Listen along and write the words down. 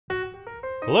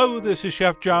Hello, this is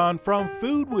Chef John from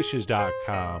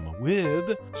foodwishes.com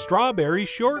with strawberry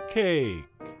shortcake.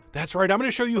 That's right, I'm going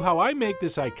to show you how I make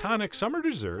this iconic summer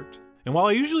dessert. And while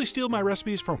I usually steal my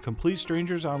recipes from complete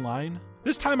strangers online,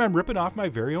 this time I'm ripping off my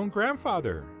very own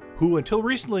grandfather, who until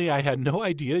recently I had no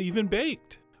idea even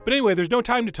baked. But anyway, there's no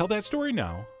time to tell that story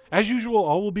now. As usual,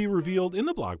 all will be revealed in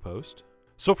the blog post.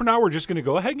 So for now, we're just going to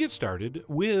go ahead and get started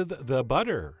with the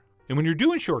butter. And when you're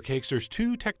doing shortcakes, there's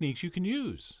two techniques you can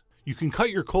use. You can cut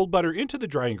your cold butter into the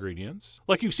dry ingredients,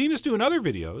 like you've seen us do in other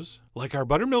videos, like our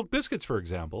buttermilk biscuits, for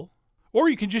example. Or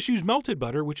you can just use melted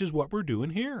butter, which is what we're doing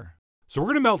here. So we're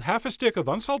going to melt half a stick of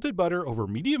unsalted butter over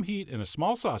medium heat in a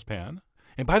small saucepan.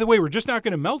 And by the way, we're just not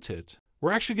going to melt it.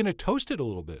 We're actually going to toast it a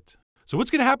little bit. So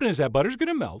what's going to happen is that butter's going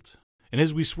to melt. And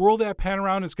as we swirl that pan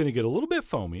around, it's going to get a little bit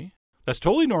foamy. That's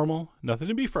totally normal, nothing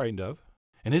to be frightened of.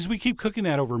 And as we keep cooking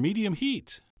that over medium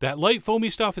heat, that light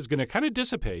foamy stuff is going to kind of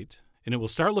dissipate. And it will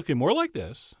start looking more like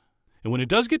this. And when it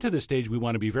does get to this stage, we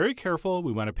want to be very careful.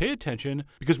 We want to pay attention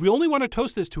because we only want to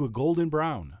toast this to a golden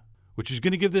brown, which is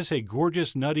going to give this a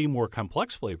gorgeous, nutty, more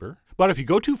complex flavor. But if you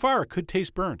go too far, it could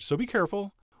taste burnt. So be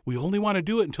careful. We only want to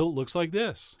do it until it looks like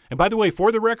this. And by the way,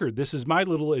 for the record, this is my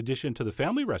little addition to the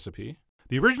family recipe.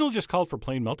 The original just called for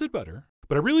plain melted butter,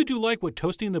 but I really do like what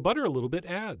toasting the butter a little bit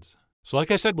adds. So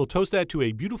like I said, we'll toast that to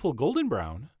a beautiful golden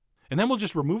brown, and then we'll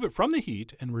just remove it from the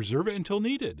heat and reserve it until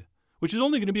needed, which is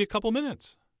only going to be a couple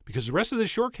minutes, because the rest of this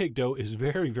shortcake dough is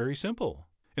very, very simple.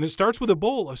 And it starts with a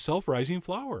bowl of self-rising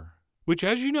flour, which,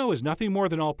 as you know, is nothing more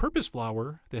than all-purpose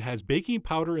flour that has baking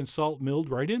powder and salt milled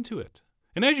right into it.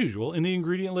 And as usual, in the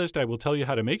ingredient list, I will tell you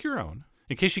how to make your own,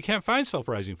 in case you can't find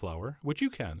self-rising flour, which you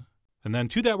can. And then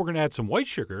to that, we're going to add some white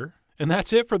sugar, and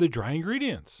that's it for the dry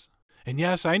ingredients. And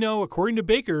yes, I know, according to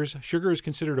bakers, sugar is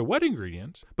considered a wet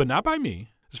ingredient, but not by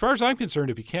me. As far as I'm concerned,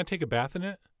 if you can't take a bath in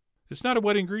it, it's not a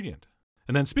wet ingredient.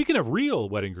 And then speaking of real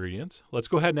wet ingredients, let's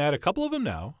go ahead and add a couple of them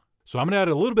now. So I'm going to add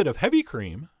a little bit of heavy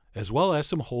cream, as well as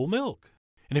some whole milk.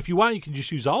 And if you want, you can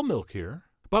just use all milk here.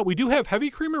 But we do have heavy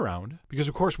cream around, because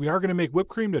of course we are going to make whipped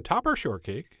cream to top our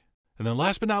shortcake. And then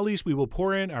last but not least, we will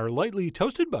pour in our lightly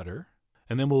toasted butter,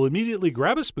 and then we'll immediately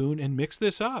grab a spoon and mix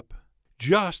this up,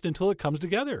 just until it comes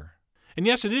together. And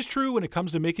yes, it is true when it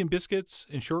comes to making biscuits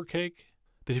and shortcake,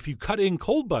 that if you cut in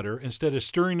cold butter instead of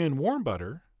stirring in warm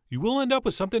butter, you will end up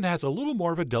with something that has a little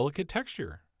more of a delicate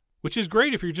texture, which is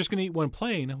great if you're just going to eat one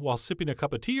plain while sipping a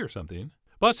cup of tea or something.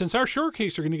 But since our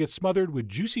shortcakes are going to get smothered with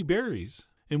juicy berries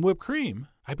and whipped cream,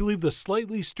 I believe the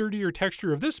slightly sturdier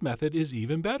texture of this method is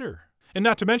even better. And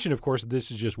not to mention, of course,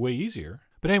 this is just way easier.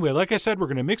 But anyway, like I said, we're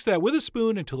going to mix that with a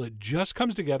spoon until it just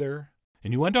comes together,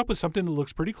 and you end up with something that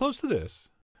looks pretty close to this.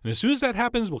 And as soon as that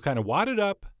happens, we'll kind of wad it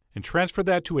up and transfer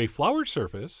that to a floured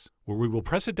surface where we will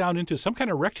press it down into some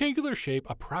kind of rectangular shape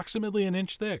approximately an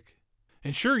inch thick.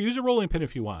 And sure, use a rolling pin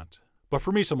if you want, but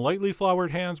for me some lightly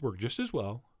floured hands work just as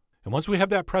well. And once we have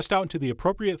that pressed out into the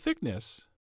appropriate thickness,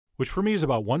 which for me is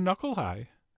about 1 knuckle high,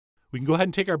 we can go ahead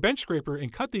and take our bench scraper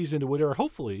and cut these into what are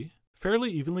hopefully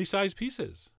fairly evenly sized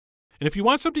pieces. And if you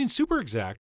want something super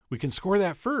exact, we can score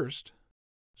that first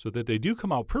so that they do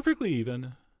come out perfectly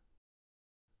even.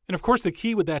 And of course, the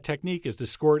key with that technique is to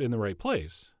score it in the right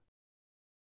place.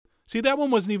 See, that one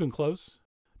wasn't even close,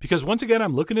 because once again,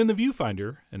 I'm looking in the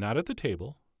viewfinder and not at the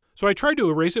table. So I tried to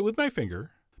erase it with my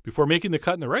finger before making the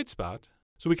cut in the right spot.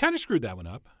 So we kind of screwed that one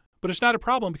up, but it's not a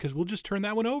problem because we'll just turn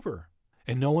that one over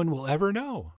and no one will ever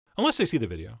know, unless they see the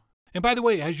video. And by the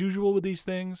way, as usual with these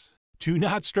things, do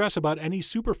not stress about any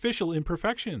superficial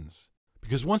imperfections,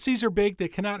 because once these are baked, they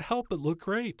cannot help but look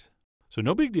great. So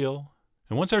no big deal.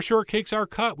 And once our shortcakes are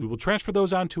cut, we will transfer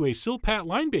those onto a Silpat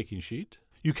line baking sheet.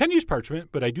 You can use parchment,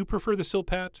 but I do prefer the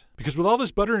Silpat because with all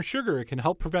this butter and sugar, it can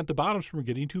help prevent the bottoms from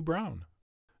getting too brown.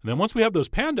 And then once we have those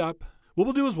panned up, what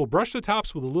we'll do is we'll brush the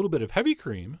tops with a little bit of heavy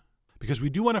cream because we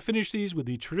do want to finish these with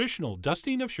the traditional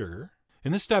dusting of sugar.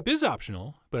 And this step is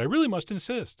optional, but I really must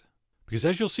insist because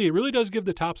as you'll see, it really does give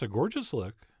the tops a gorgeous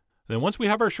look. And then once we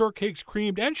have our shortcakes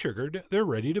creamed and sugared, they're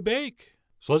ready to bake.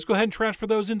 So let's go ahead and transfer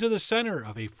those into the center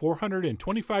of a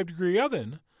 425-degree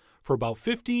oven for about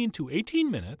 15 to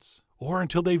 18 minutes, or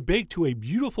until they've baked to a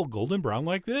beautiful golden brown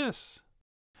like this.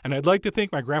 And I'd like to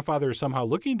think my grandfather is somehow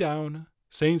looking down,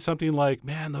 saying something like,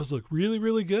 "Man, those look really,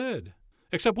 really good.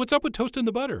 Except what's up with toasting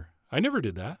the butter? I never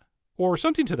did that." Or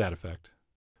something to that effect.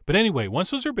 But anyway, once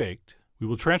those are baked, we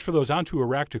will transfer those onto a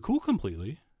rack to cool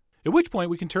completely, at which point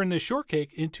we can turn this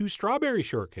shortcake into strawberry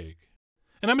shortcake.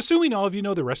 And I'm assuming all of you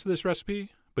know the rest of this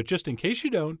recipe, but just in case you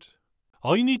don't,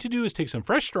 all you need to do is take some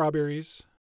fresh strawberries,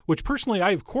 which personally I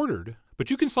have quartered,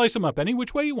 but you can slice them up any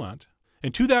which way you want.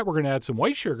 And to that, we're going to add some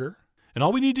white sugar, and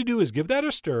all we need to do is give that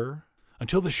a stir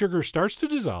until the sugar starts to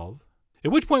dissolve.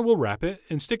 At which point we'll wrap it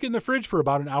and stick it in the fridge for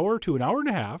about an hour to an hour and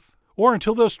a half, or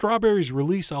until those strawberries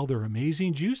release all their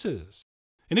amazing juices.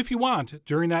 And if you want,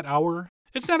 during that hour,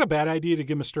 it's not a bad idea to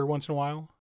give them a stir once in a while.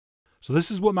 So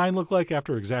this is what mine look like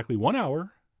after exactly 1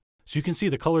 hour. So you can see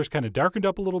the color's kind of darkened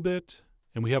up a little bit,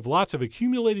 and we have lots of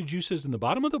accumulated juices in the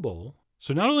bottom of the bowl.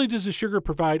 So not only does the sugar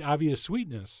provide obvious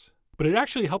sweetness, but it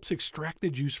actually helps extract the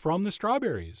juice from the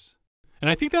strawberries. And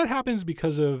I think that happens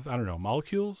because of,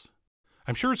 molecules.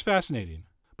 I'm sure it's fascinating.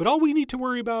 But all we need to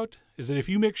worry about is that if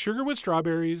you mix sugar with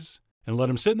strawberries and let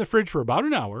them sit in the fridge for about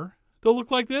an hour, they'll look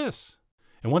like this.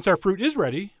 And once our fruit is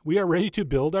ready, we are ready to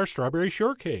build our strawberry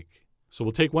shortcake. So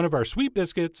we'll take one of our sweet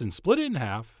biscuits and split it in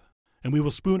half, and we will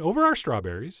spoon over our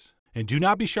strawberries. And do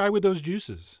not be shy with those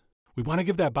juices. We want to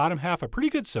give that bottom half a pretty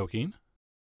good soaking.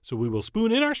 So we will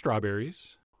spoon in our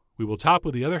strawberries. We will top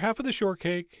with the other half of the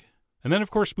shortcake, and then of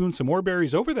course spoon some more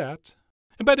berries over that.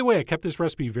 And by the way, I kept this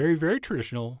recipe very, very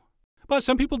traditional, but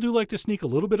some people do like to sneak a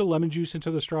little bit of lemon juice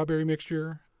into the strawberry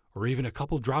mixture, or even a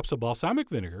couple drops of balsamic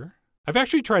vinegar. I've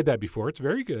actually tried that before, it's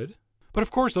very good. But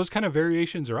of course, those kind of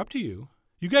variations are up to you.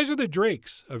 You guys are the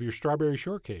Drakes of your strawberry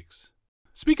shortcakes.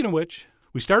 Speaking of which,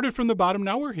 we started from the bottom,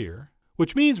 now we're here,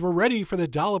 which means we're ready for the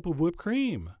dollop of whipped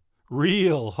cream.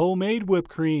 Real homemade whipped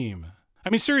cream. I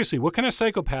mean, seriously, what kind of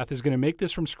psychopath is going to make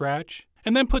this from scratch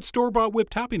and then put store-bought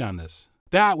whipped topping on this?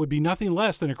 That would be nothing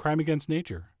less than a crime against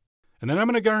nature. And then I'm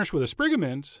going to garnish with a sprig of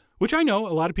mint, which I know a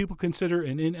lot of people consider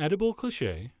an inedible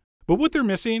cliche. But what they're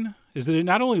missing is that it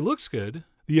not only looks good,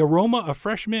 the aroma of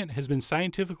fresh mint has been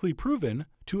scientifically proven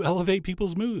to elevate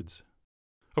people's moods.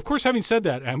 Of course, having said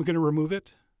that, I'm going to remove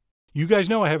it. You guys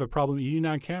know I have a problem eating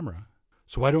on camera,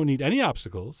 so I don't need any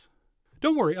obstacles.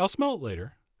 Don't worry, I'll smell it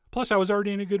later. Plus, I was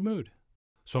already in a good mood.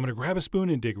 So I'm going to grab a spoon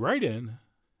and dig right in.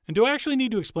 And do I actually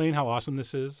need to explain how awesome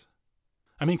this is?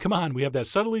 I mean, come on, we have that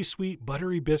subtly sweet,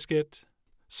 buttery biscuit,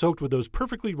 soaked with those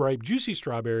perfectly ripe, juicy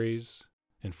strawberries,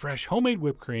 and fresh homemade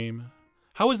whipped cream.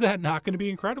 How is that not going to be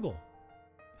incredible?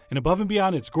 And above and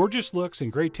beyond its gorgeous looks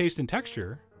and great taste and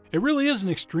texture, it really is an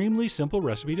extremely simple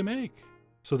recipe to make.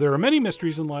 So there are many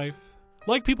mysteries in life,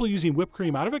 like people using whipped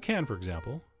cream out of a can, for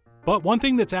example. But one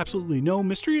thing that's absolutely no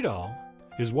mystery at all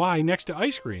is why, next to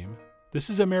ice cream, this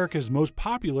is America's most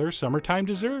popular summertime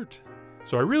dessert.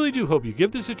 So I really do hope you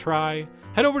give this a try.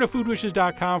 Head over to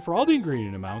foodwishes.com for all the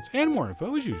ingredient amounts and more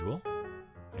info as usual.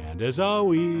 And as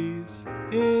always,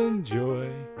 enjoy.